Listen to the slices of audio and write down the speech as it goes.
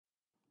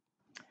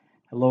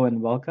Hello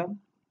and welcome.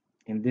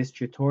 In this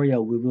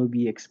tutorial, we will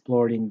be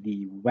exploring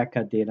the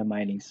weka data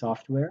mining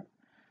software.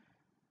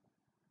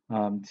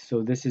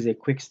 So this is a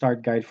quick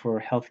start guide for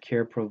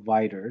healthcare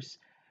providers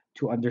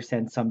to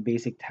understand some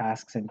basic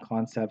tasks and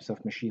concepts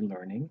of machine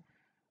learning.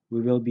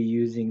 We will be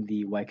using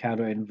the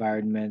Waikato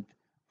environment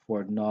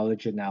for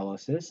knowledge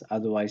analysis,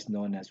 otherwise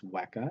known as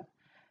weka.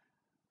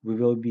 We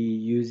will be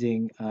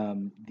using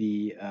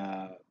the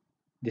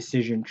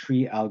decision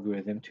tree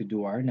algorithm to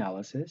do our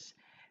analysis,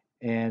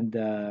 and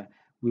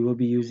we will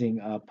be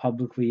using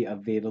publicly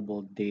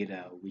available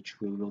data, which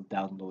we will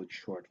download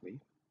shortly.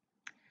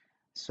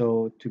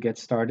 So to get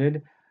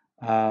started,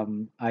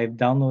 I've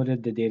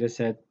downloaded the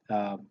dataset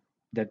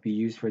that we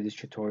use for this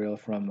tutorial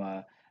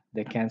from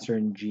the Cancer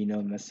and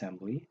Genome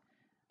Assembly.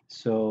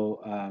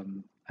 So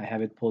I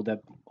have it pulled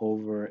up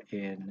over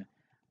in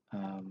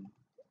um,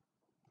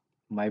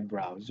 my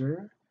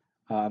browser.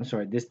 I'm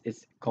sorry, this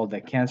is called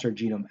the Cancer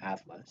Genome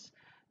Atlas.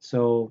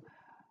 So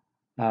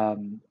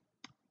um,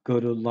 go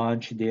to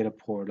Launch Data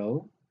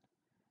Portal,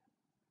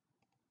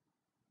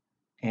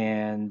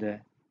 and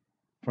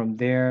from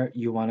there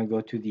you want to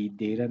go to the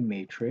data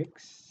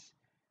matrix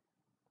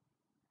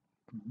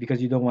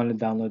because you don't want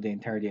to download the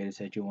entire data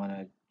set. You want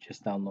to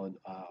just download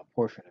a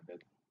portion of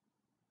it.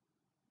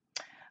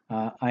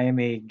 I am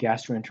a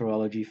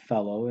gastroenterology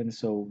fellow, and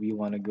so we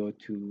want to go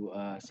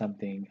to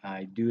something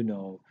I do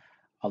know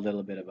a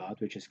little bit about,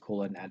 which is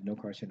colon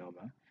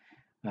adenocarcinoma.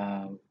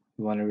 uh,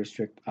 we want to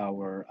restrict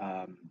our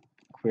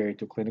query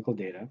to clinical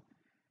data,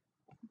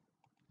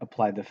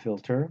 apply the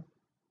filter,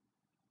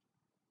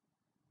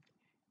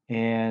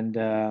 and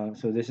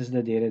so this is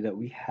the data that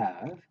we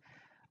have.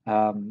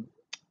 um,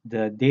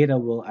 the data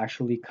will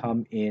actually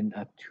come in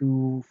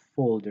two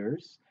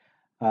folders,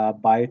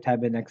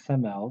 biotab and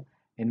XML.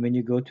 And when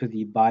you go to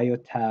the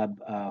biotab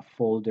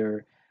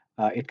folder,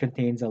 it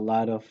contains a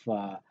lot of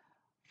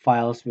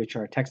files which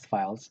are text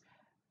files,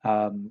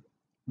 um,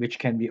 which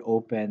can be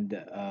opened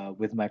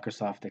with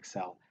Microsoft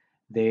Excel.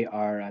 They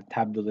are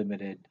tab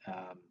delimited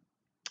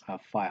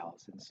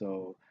files, and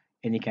so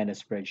any kind of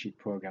spreadsheet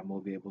program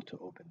will be able to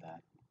open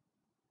that.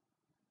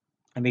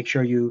 And make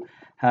sure you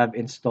have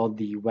installed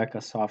the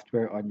weka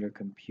software on your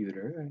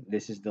computer.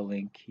 This is the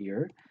link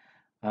here.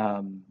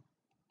 Um,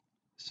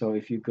 so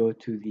if you go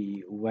to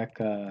the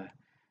weka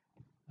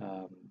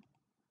um,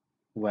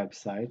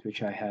 website,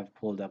 which I have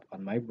pulled up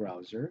on my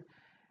browser,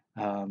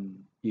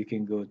 you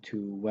can go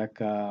to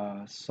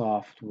weka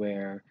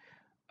software,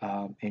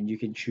 and you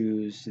can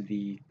choose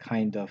the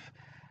kind of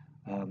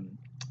um,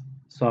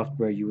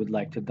 software you would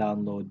like to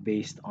download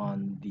based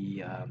on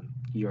the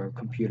your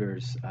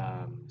computer's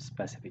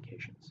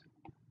specifications.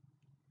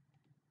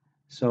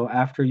 So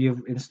after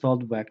you've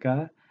installed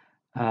weka,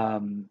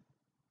 um,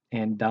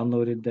 and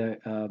downloaded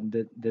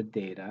the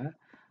data,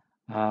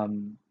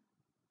 um,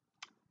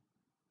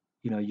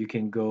 you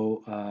can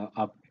go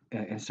up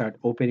and start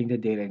opening the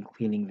data and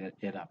cleaning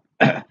it up.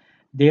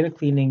 Data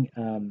cleaning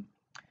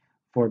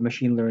for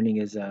machine learning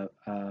is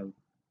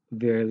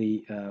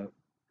very a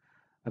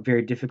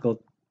very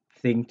difficult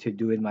thing to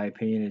do, in my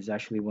opinion. Is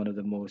actually one of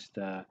the most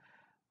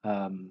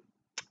um,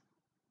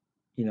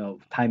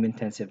 time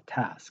intensive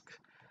tasks.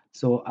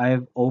 So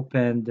I've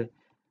opened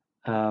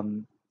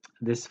um,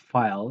 this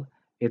file.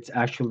 It's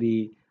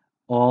actually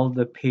all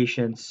the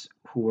patients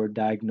who were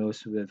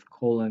diagnosed with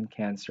colon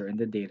cancer in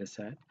the data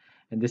set,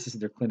 and this is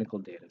their clinical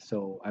data.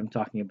 So I'm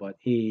talking about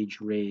age,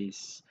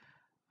 race,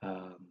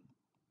 um,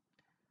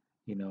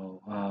 you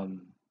know,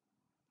 um,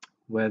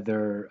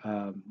 whether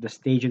the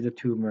stage of the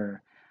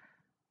tumor,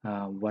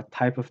 what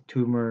type of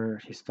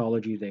tumor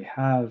histology they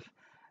have.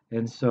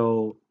 And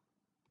so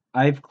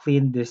I've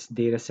cleaned this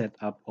data set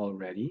up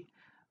already,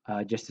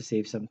 just to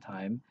save some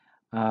time.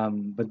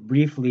 But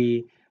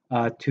briefly,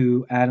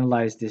 to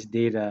analyze this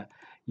data,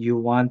 you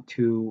want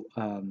to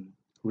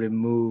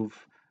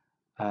remove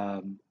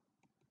um,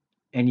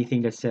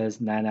 anything that says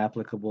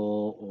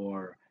non-applicable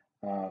or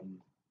um,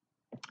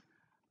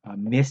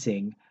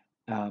 missing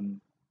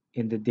um,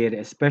 in the data,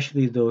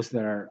 especially those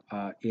that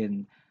are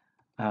in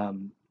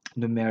um,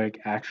 numeric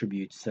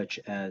attributes such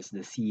as the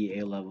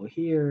CEA level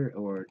here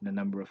or the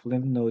number of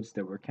lymph nodes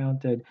that were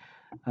counted,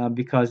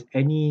 because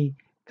any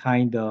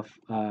kind of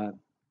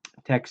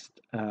text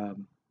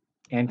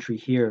entry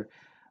here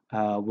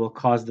will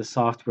cause the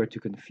software to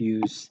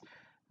confuse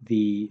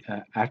the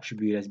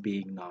attribute as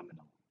being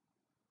nominal.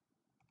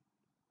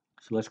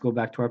 So let's go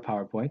back to our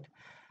PowerPoint.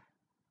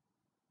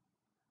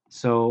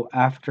 So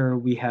after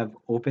we have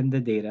opened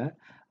the data,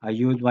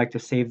 you would like to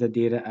save the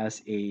data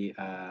as a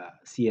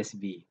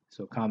CSV,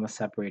 so comma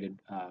separated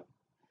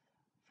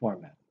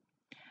format.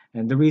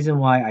 And the reason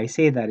why I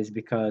say that is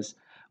because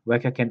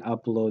Weka can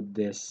upload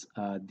this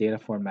data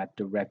format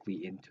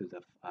directly into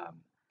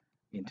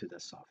the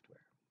software.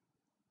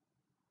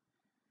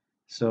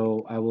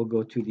 So I will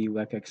go to the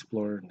Weka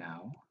Explorer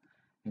now.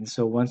 And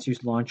so once you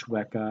launch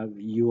Weka,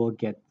 you will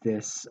get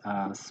this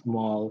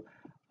small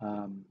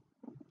um,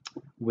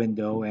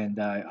 window, and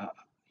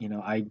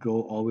I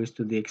go always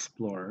to the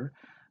Explorer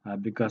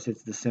because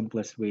it's the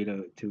simplest way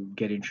to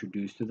get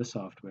introduced to the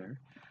software.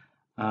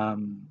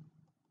 Um,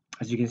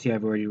 as you can see,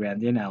 I've already ran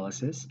the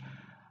analysis.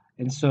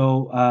 And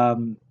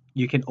so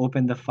you can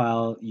open the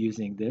file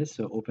using this.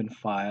 So open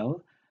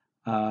file,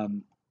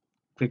 um,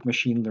 click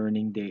machine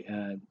learning,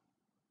 the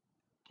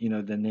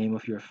name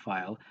of your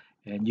file,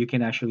 and you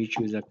can actually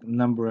choose a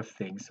number of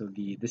things. So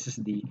this is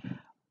the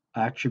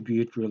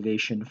attribute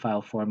relation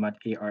file format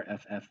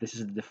ARFF. This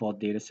is the default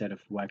data set of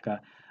weka,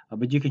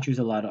 but you can choose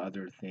a lot of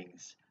other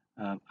things.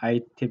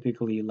 I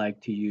typically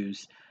like to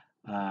use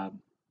um,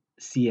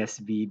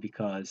 CSV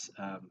because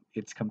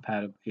it's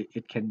compatible.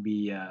 It can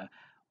be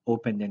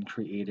opened and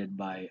created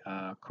by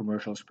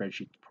commercial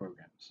spreadsheet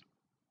programs.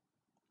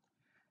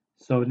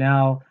 So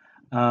now,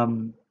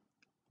 um,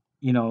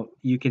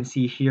 you can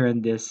see here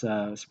in this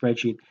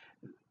spreadsheet,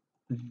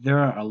 there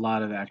are a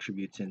lot of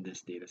attributes in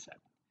this data set,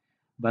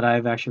 but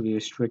I've actually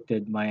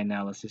restricted my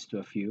analysis to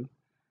a few.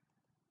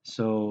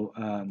 So,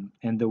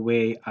 and the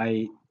way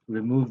I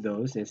remove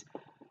those is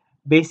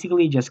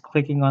basically just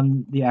clicking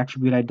on the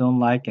attribute I don't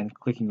like and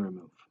clicking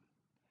remove.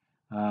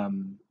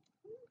 Um,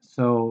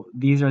 so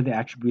these are the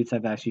attributes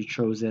I've actually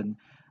chosen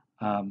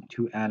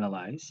to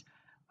analyze.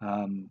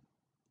 Um,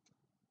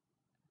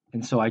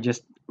 and so I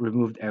just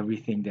removed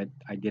everything that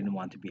I didn't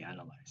want to be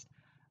analyzed.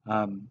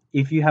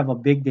 If you have a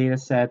big data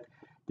set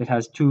that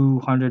has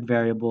 200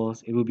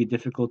 variables, it will be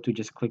difficult to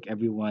just click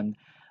everyone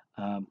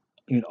um,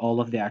 in all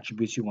of the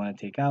attributes you want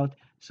to take out.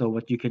 So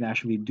what you can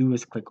actually do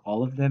is click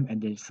all of them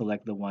and then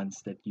select the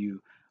ones that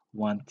you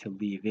want to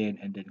leave in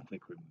and then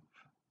click remove.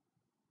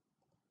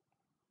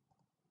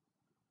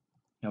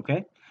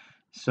 Okay,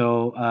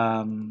 so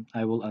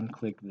I will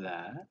unclick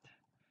that.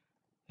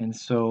 And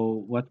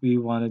so what we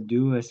want to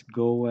do is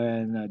go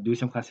and do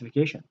some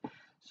classification.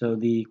 So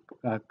you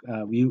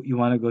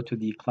want to go to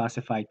the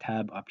classify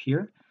tab up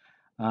here.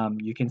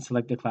 You can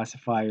select the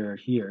classifier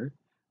here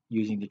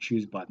using the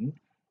choose button.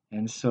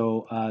 And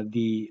so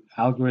the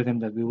algorithm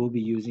that we will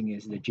be using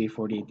is the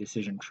J48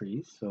 decision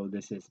trees. So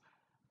this is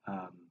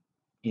um,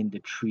 in the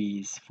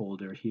trees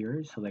folder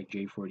here. Select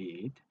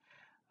J48.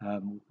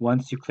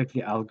 Once you click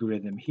the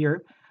algorithm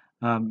here,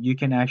 you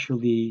can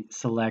actually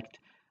select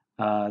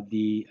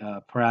the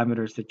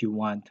parameters that you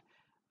want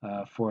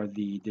for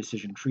the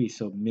decision tree.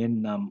 So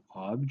min num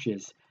obj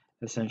is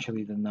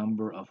essentially the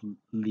number of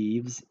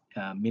leaves,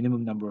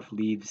 minimum number of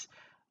leaves,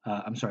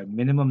 I'm sorry,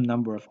 minimum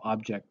number of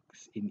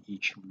objects in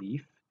each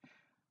leaf.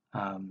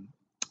 Um,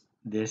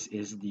 this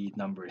is the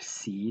number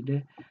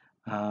seed.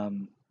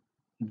 Um,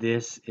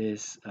 this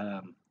is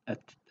an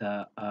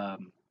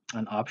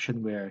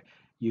option where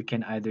you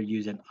can either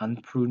use an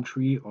unpruned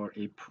tree or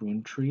a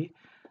pruned tree.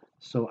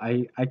 So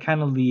I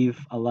kind of leave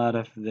a lot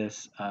of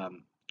these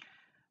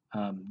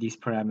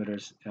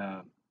parameters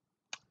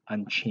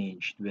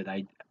unchanged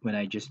when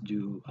I just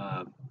do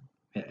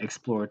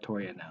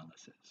exploratory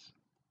analysis.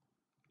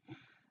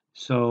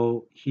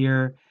 So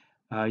here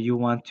you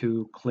want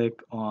to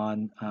click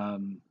on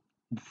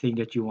the thing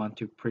that you want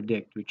to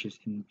predict, which is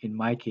in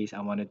my case,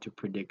 I wanted to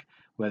predict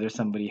whether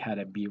somebody had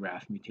a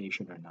BRAF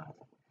mutation or not,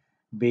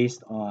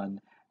 based on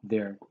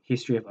their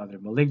history of other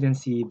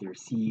malignancy, their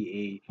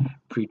CEA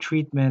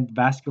pretreatment,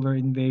 vascular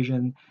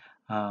invasion,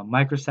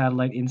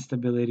 microsatellite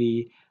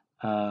instability,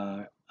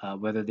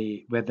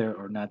 whether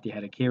or not they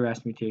had a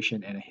KRAS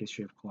mutation, and a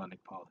history of colonic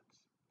polyps.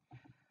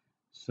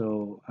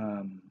 So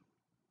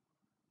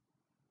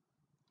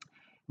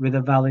with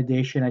a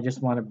validation, I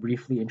just want to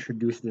briefly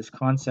introduce this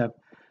concept.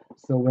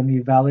 So when we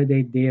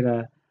validate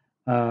data,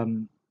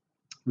 um,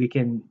 we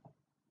can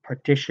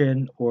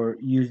partition or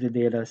use the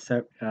data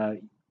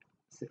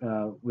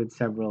with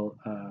several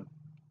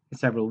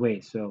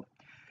ways. So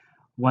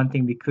one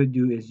thing we could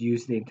do is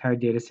use the entire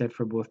data set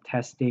for both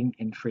testing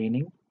and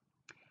training.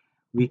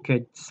 We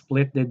could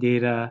split the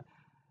data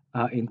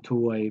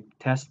into a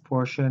test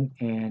portion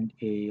and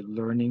a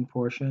learning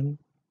portion,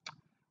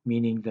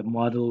 meaning the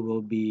model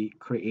will be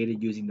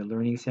created using the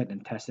learning set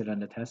and tested on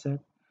the test set.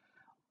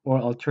 Or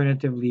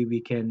alternatively,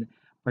 we can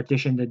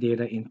partition the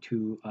data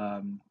into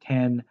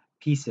 10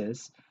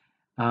 pieces,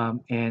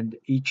 and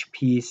each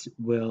piece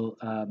will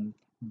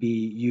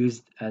be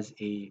used as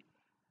a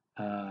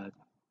uh,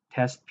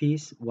 test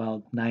piece,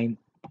 while the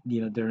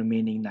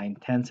remaining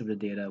 9/10 of the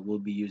data will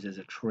be used as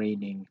a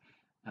training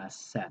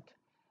set.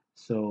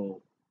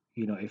 So,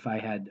 if I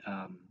had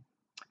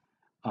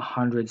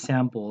 100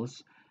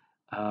 samples,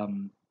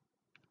 um,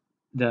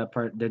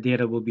 the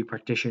data will be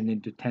partitioned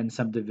into 10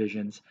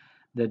 subdivisions.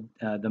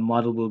 The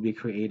model will be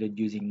created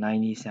using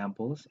 90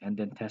 samples and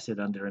then tested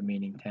on the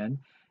remaining 10.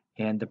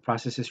 And the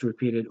process is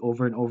repeated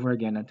over and over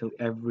again until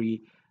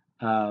every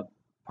uh,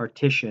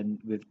 partition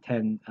with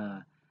 10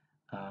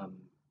 um,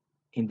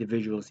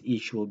 individuals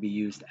each will be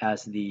used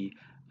as the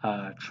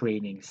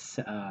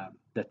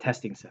the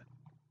testing set.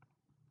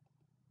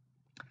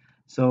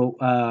 So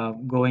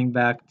going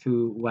back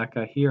to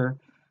weka here,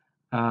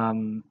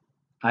 um,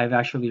 I've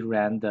actually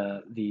ran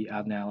the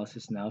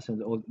analysis now.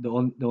 So the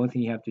only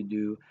thing you have to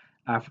do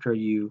after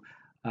you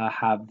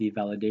have the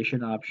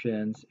validation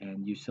options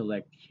and you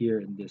select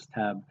here in this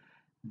tab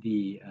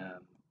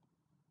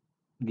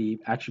the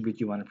attribute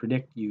you want to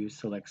predict, you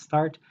select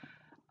start.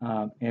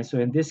 And so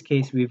in this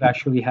case, we've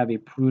actually have a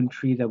prune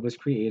tree that was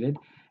created,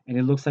 and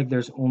it looks like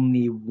there's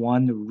only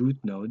one root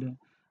node,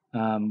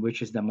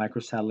 which is the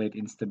microsatellite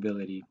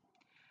instability.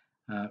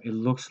 It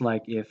looks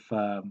like if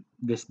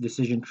this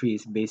decision tree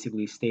is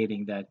basically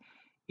stating that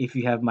if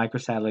you have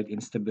microsatellite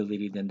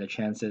instability, then the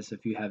chances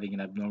of you having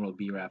an abnormal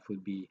BRAF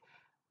would be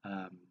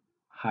um,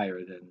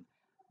 higher than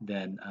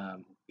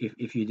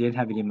if you didn't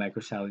have any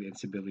microsatellite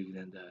instability,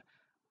 then the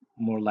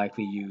more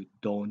likely you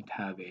don't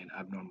have an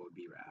abnormal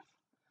BRAF.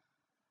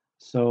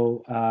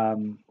 So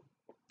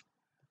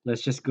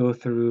let's just go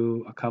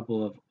through a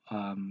couple of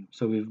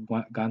so we've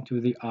gone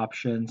through the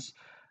options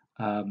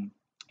um,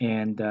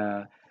 and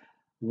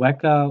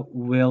weka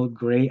will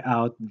gray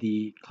out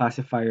the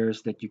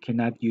classifiers that you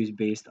cannot use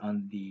based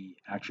on the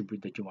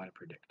attribute that you want to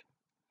predict.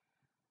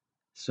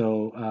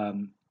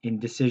 So in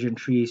decision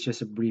trees,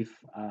 just a brief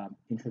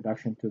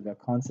introduction to the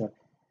concept.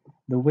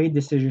 The way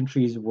decision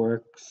trees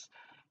works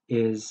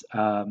is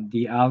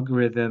the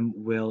algorithm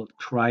will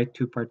try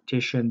to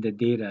partition the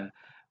data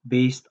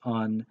based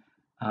on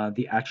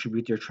the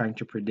attribute you're trying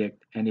to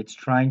predict, and it's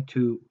trying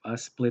to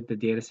split the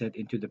data set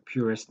into the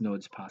purest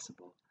nodes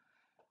possible.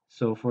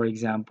 So, for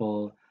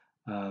example,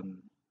 um,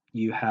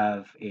 you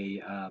have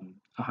a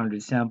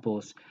 100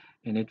 samples,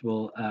 and it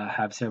will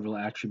have several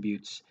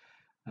attributes.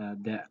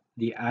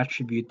 The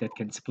attribute that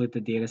can split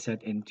the data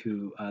set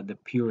into the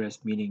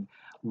purest, meaning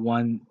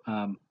one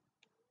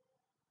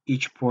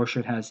each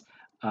portion has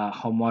a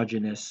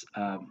homogeneous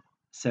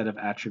set of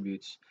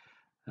attributes,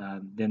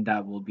 then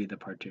that will be the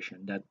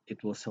partition that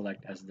it will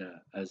select as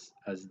the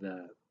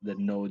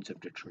nodes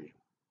of the tree.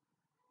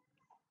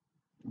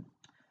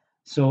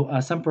 So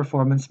some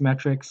performance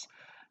metrics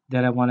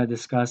that I want to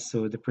discuss.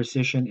 So the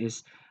precision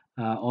is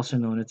also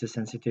known as the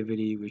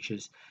sensitivity, which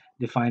is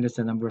defined as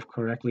the number of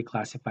correctly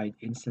classified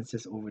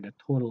instances over the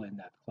total in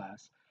that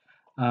class.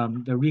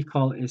 The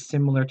recall is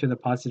similar to the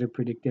positive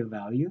predictive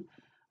value,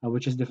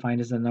 which is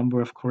defined as the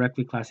number of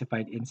correctly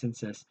classified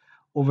instances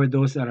over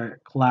those that are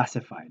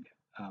classified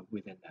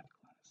within that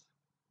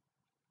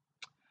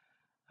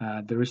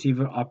class. The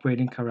receiver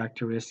operating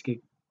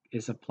characteristic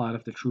is a plot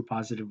of the true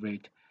positive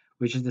rate,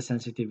 which is the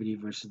sensitivity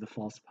versus the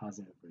false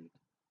positive rate.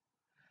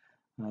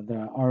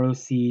 The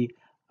ROC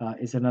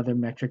is another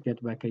metric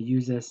that weka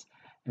uses,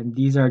 and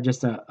these are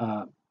just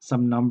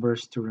some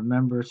numbers to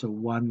remember. So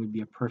 1 would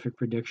be a perfect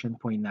prediction, zero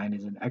point 0.9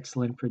 is an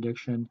excellent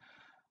prediction,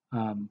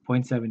 zero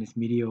point 0.7 is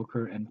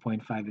mediocre, and zero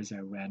point 0.5 is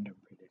a random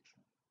prediction.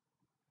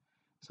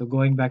 So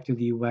going back to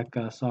the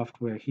weka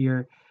software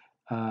here,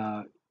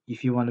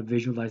 if you want to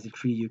visualize the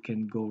tree, you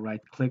can go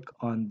right click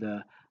on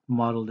the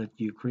model that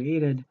you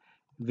created,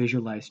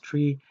 visualize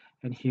tree,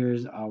 and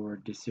here's our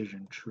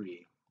decision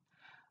tree.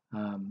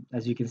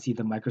 As you can see,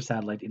 the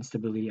microsatellite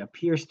instability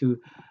appears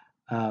to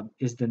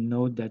is the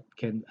node that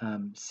can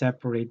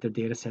separate the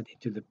data set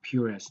into the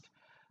purest.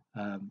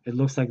 It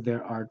looks like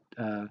there are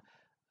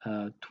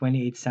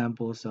 28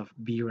 samples of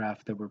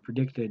BRAF that were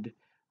predicted,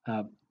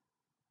 uh,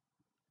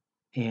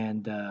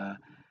 and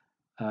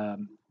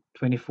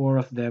 24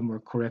 of them were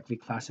correctly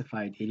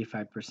classified,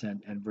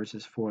 85%, and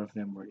versus 4 of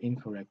them were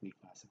incorrectly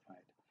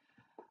classified.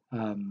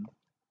 Um,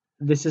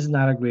 this is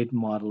not a great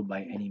model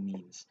by any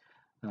means.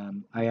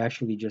 I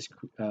actually just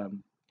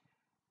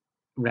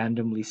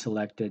randomly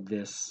selected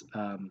this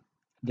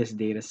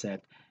data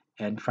set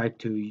and tried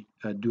to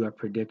do a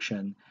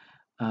prediction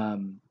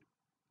um,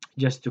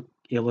 just to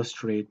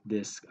illustrate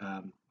this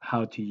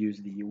how to use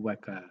the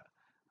weka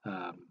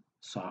um,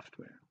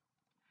 software.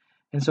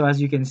 And so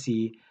as you can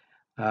see,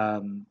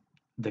 um,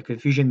 the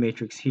confusion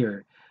matrix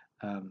here,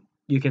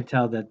 you can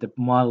tell that the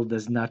model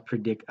does not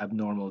predict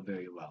abnormal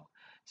very well.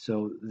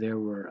 So there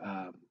were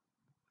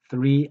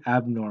three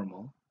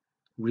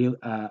real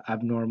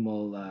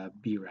abnormal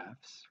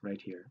BRAFs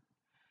right here.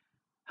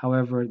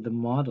 However, the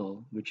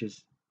model, which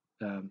is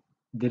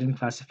didn't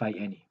classify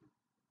any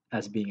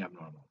as being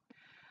abnormal.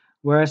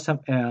 Whereas if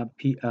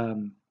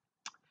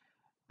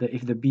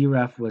the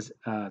BRAF was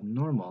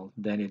normal,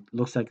 then it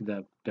looks like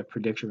the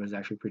prediction was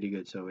actually pretty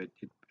good. So it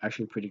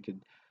actually predicted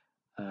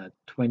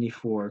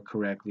 24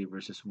 correctly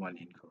versus 1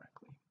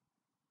 incorrectly.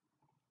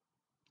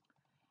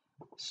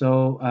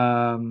 So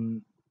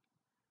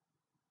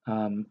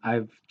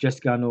I've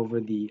just gone over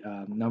the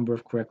number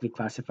of correctly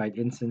classified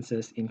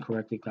instances,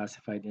 incorrectly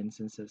classified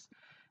instances.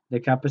 The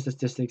kappa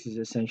statistics is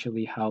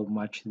essentially how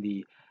much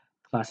the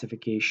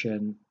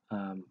classification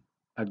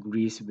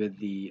agrees with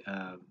the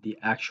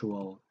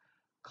actual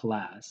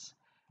class.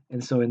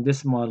 And so in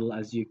this model,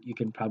 as you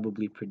can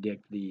probably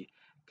predict, the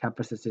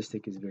kappa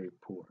statistic is very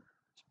poor.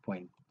 It's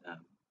um,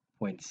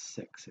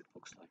 0.6, it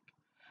looks like.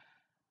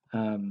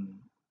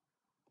 Um,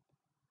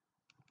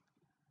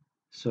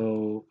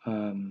 so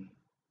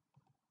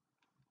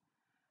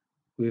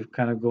we've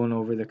kind of gone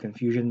over the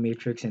confusion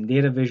matrix, and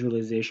data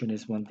visualization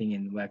is one thing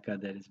in weka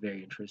that is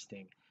very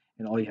interesting.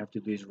 And all you have to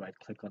do is right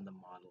click on the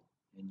model,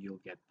 and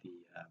you'll get the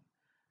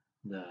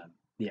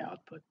the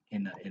output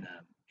in a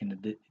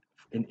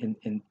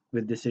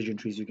with decision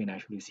trees. You can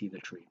actually see the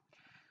tree.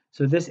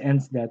 So this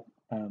ends that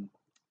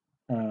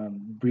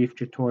brief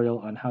tutorial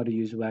on how to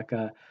use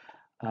weka.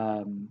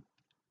 Um,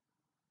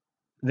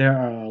 there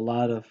are a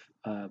lot of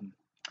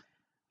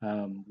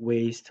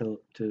ways to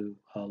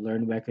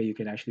learn weka. You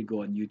can actually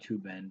go on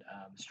YouTube and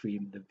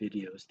stream the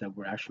videos that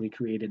were actually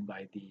created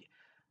by the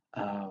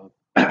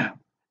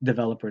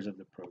developers of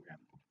the program.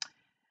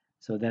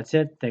 So that's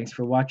it. Thanks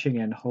for watching,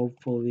 and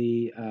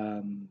hopefully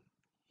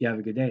you have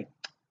a good day.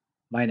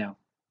 Bye now.